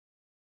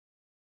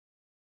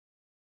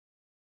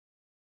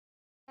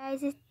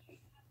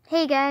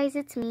Hey guys,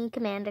 it's me,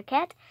 Commander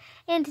Cat,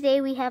 and today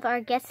we have our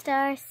guest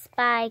star,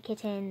 Spy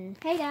Kitten.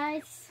 Hey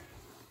guys.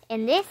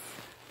 And this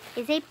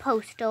is a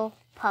Postal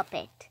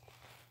puppet.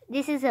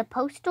 This is a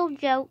Postal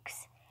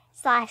jokes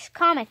 /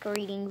 comic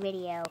reading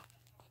video.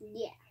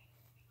 Yeah.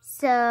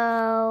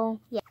 So,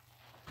 yeah.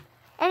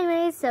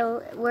 Anyway,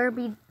 so we're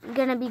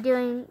gonna be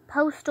doing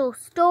Postal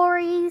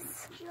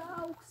stories.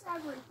 Jokes,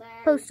 everything.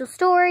 Postal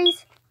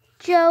stories,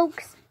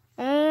 jokes,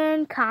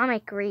 and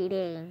comic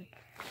reading.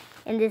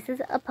 And this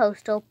is a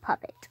Postal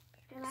puppet.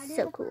 Can I do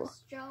so the cool.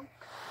 first joke?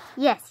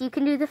 Yes, you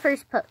can do the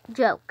first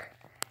joke.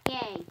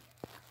 Yay.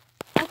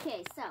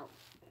 Okay, so,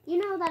 you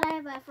know that I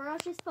have a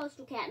ferocious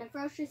Postal cat and a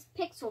ferocious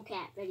Pixel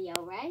cat video,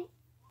 right?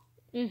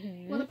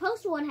 Mm-hmm. Well, the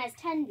Postal one has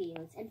 10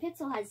 views, and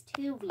Pixel has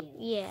 2 views.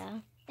 Yeah.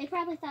 They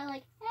probably thought,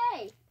 like,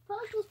 hey,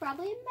 Postal's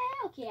probably a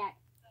male cat.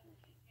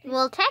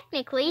 Well,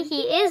 technically,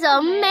 he is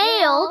a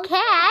male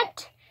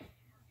cat.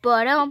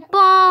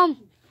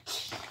 Ba-dum-bum.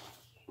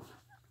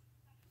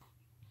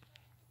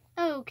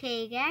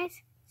 Okay,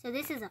 guys. So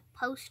this is a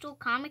Postal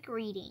comic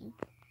reading.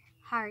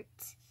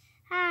 Hearts.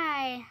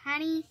 Hi,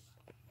 honey.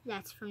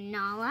 That's from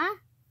Nala.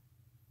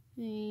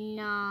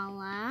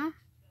 Nala.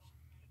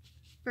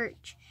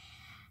 Birch.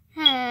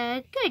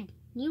 Good.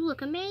 You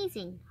look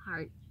amazing,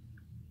 Heart.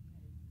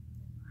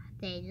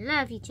 They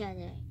love each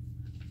other.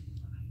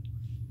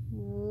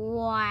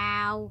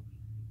 Wow.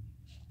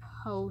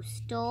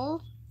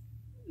 Postal.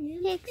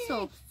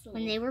 Pixel.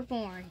 When they were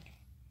born.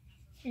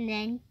 And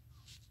then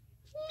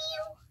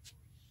meow.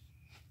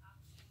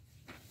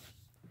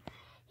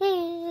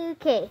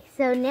 Okay,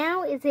 so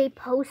now is a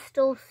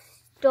Postal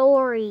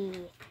story.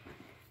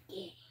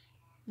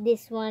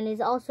 This one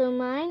is also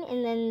mine,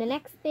 and then the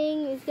next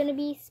thing is going to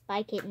be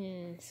Spy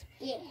Kittens.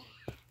 Yeah.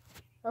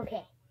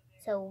 Okay,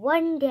 so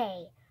one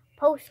day,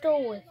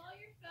 Postal was...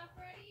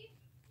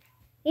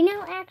 You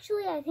know,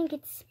 actually, I think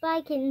it's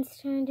Spy Kitten's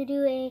turn to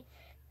do a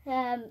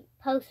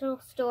Postal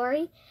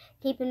story.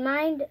 Keep in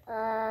mind,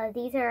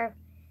 these are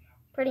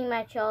pretty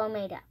much all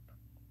made up.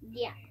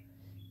 Yeah.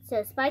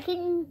 So, Spy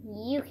Kitten,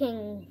 you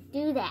can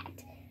do that.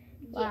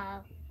 Yeah.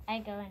 While I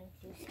go and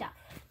do stuff.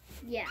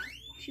 Yeah,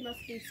 she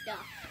must do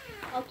stuff.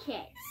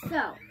 Okay,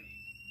 so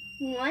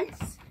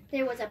once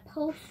there was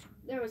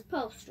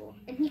Postal,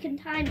 and he can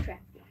time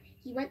travel.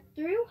 He went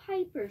through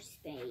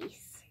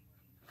hyperspace,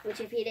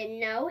 which, if you didn't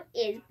know,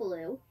 is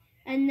blue,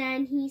 and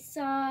then he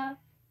saw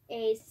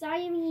a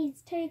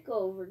Siamese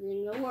takeover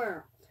in the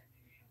world.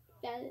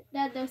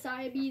 That the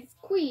Siamese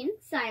queen,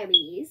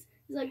 Siamese, is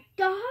like,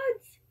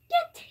 gods,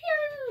 get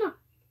him!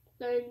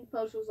 Then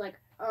Postal's like,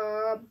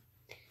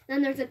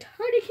 Then there's a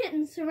ton of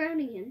kittens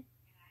surrounding him.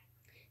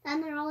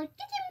 And they're all like,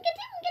 get him, get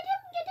him, get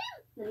him, get him.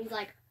 And he's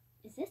like,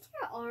 is this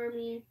your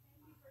army?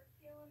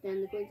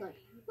 Then the queen's like,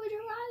 would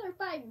you rather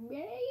fight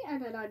me?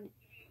 And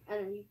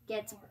then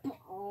gets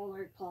all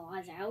her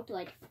claws out,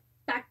 like,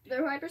 back to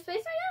their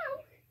hyperspace I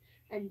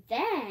am. And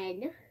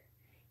then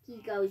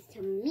he goes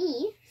to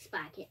me,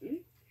 Spy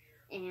Kitten,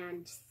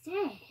 and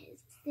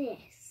says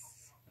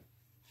this.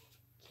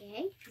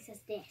 Okay? He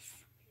says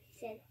this. He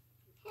said,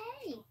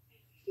 hey,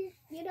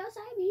 you know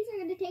Siamese are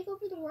going to take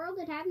over the world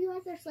and have you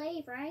as their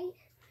slave, right?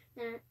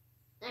 And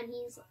then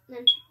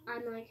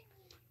I'm like,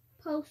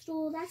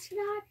 Postal, that's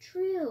not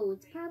true.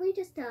 It's probably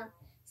just a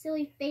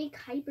silly fake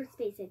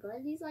hyperspace signal.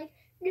 And he's like,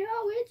 no,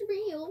 it's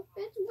real.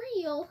 It's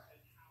real.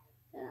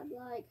 And I'm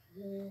like,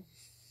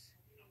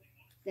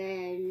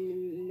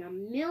 then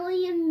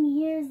 1,000,000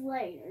 years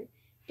later,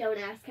 don't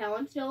ask how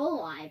I'm still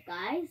alive,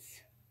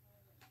 guys.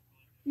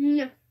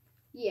 No.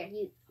 Yeah,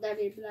 then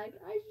he'd be like,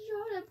 I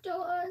should have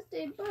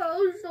trusted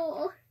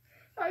Postal.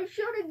 I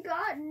should have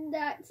gotten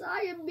that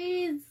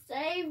Siamese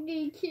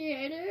safety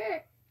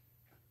kit.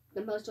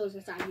 The Postal is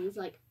a Siamese,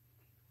 like,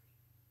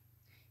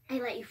 I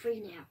let you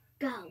free now.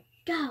 Go,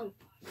 go.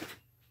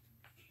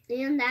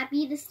 And that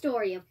be the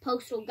story of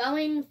Postal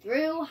going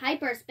through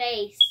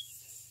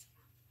hyperspace.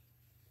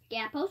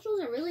 Yeah,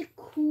 Postal's a really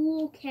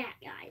cool cat,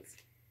 guys.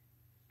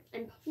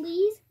 And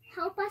please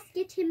help us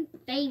get him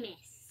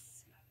famous.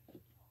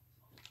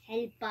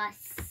 Help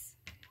us.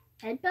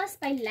 Help us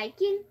by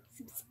liking,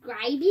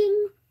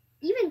 subscribing,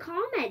 even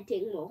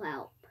commenting will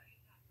help.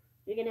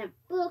 We're going to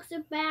have books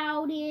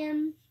about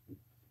him,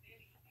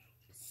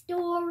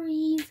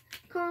 stories,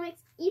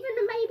 comics, even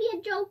maybe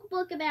a joke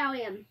book about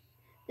him.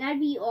 That'd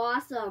be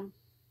awesome.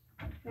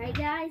 Right,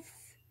 guys?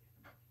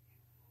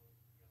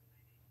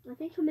 I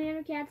think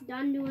Commander Cat's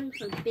done doing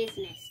some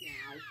business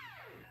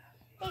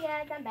now. Hey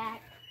guys, I'm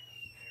back.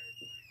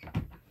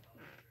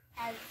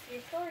 How's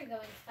your story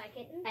going, Spy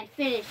Kitten? I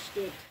finished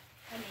it.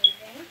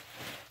 Amazing.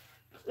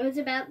 It was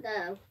about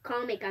the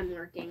comic I'm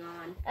working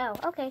on.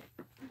 Oh, okay.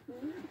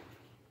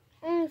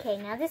 Okay,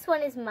 now this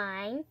one is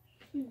mine.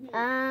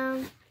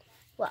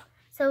 Well,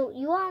 so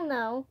you all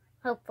know,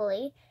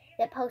 hopefully,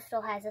 that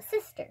Postal has a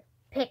sister,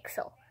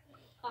 Pixel.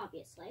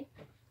 Obviously.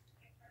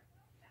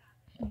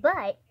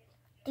 But,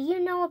 do you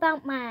know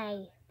about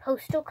my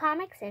Postal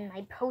comics and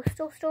my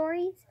Postal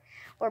stories?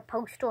 Where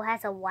Postal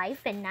has a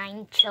wife and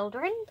 9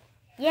 children?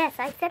 Yes,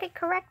 I said it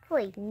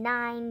correctly.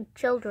 9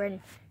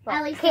 children. Well,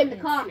 At least kittens. in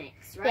the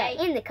comics, right?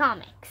 Yeah, in the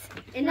comics.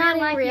 In Not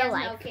real life, in real he has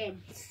life. no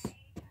kids.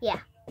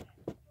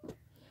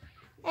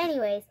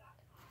 Anyways,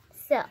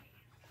 so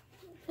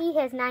he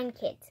has 9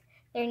 kids.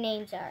 Their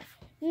names are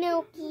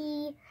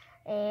Milky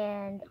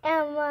and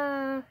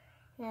Emma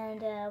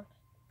and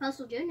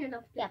Postal Jr. Don't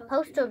forget yeah,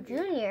 Postal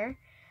Jr.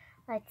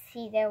 Let's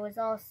see, there was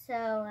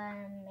also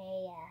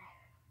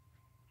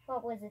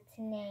what was its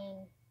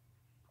name?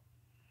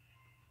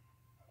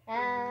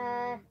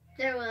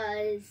 There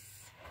was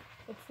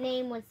Its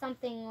name was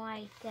something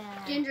like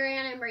Ginger,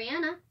 Ann, and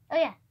Brianna. Oh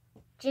yeah,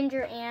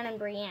 Ginger, Ann, and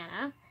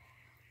Brianna.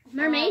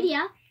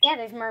 Mermaidia. Yeah,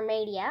 there's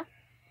Mermaidia.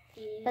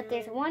 But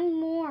there's one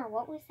more.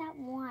 What was that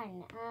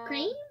one?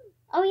 Cream?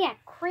 Oh yeah,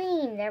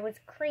 Cream. There was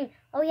Cream.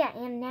 Oh yeah,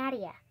 and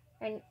Nadia.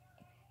 And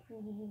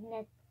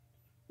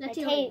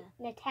Natalia.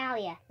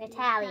 Natalia.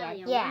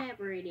 Yeah.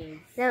 Whatever it is.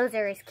 Those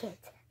are his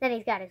kids. Then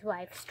he's got his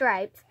wife,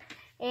 Stripes.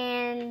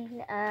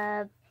 And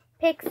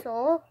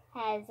Pixel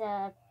has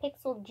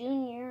Pixel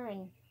Jr.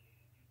 and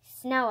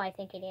Snow, I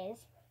think it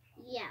is.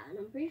 Yeah, and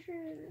I'm pretty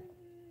sure.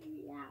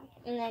 Yeah.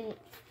 And then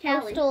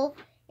Callie. Postal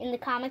in the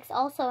comics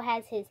also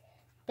has his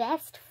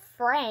best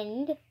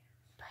friend,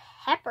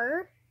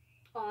 Pepper.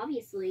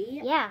 Obviously.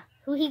 Yeah,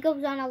 who he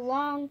goes on a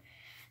long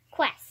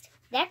quest.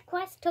 That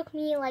quest took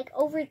me like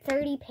over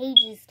 30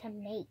 pages to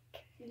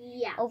make.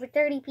 Yeah. Over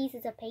 30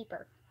 pieces of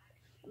paper.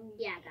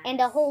 Yeah, guys. And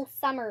a whole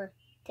summer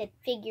to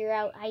figure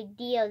out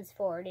ideas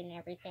for it and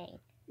everything.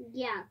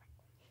 Yeah.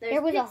 There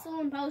There's was Pixel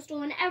and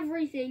Postal and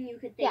everything you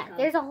could think Yeah, of.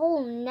 there's a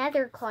whole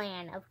nether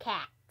clan of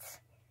cats.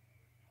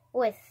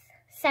 With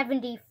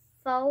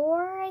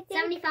 74, I think?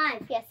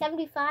 75. Yeah,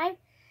 75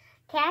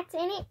 cats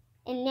in it.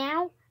 And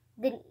now,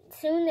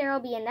 soon there will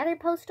be another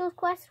Postal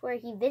quest where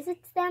he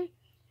visits them.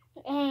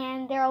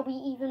 And there will be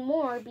even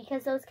more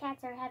because those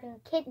cats are having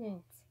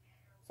kittens.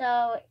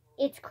 So,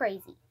 it's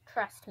crazy.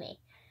 Trust me.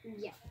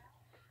 Yeah.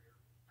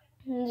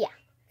 Yeah,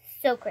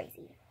 so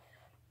crazy.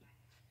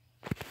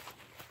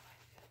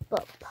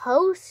 But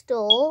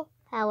Postal,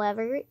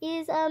 however,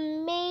 is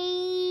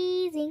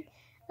amazing.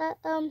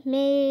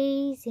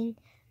 Amazing.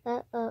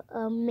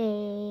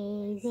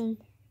 Amazing.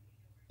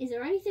 Is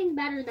there anything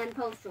better than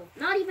Postal?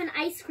 Not even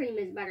ice cream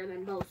is better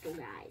than Postal,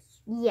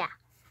 guys. Yeah.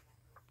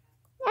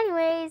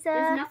 Anyways,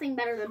 There's nothing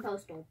better than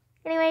Postal.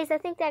 I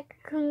think that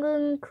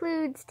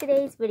concludes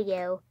today's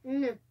video.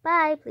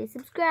 Bye. Please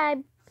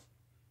subscribe.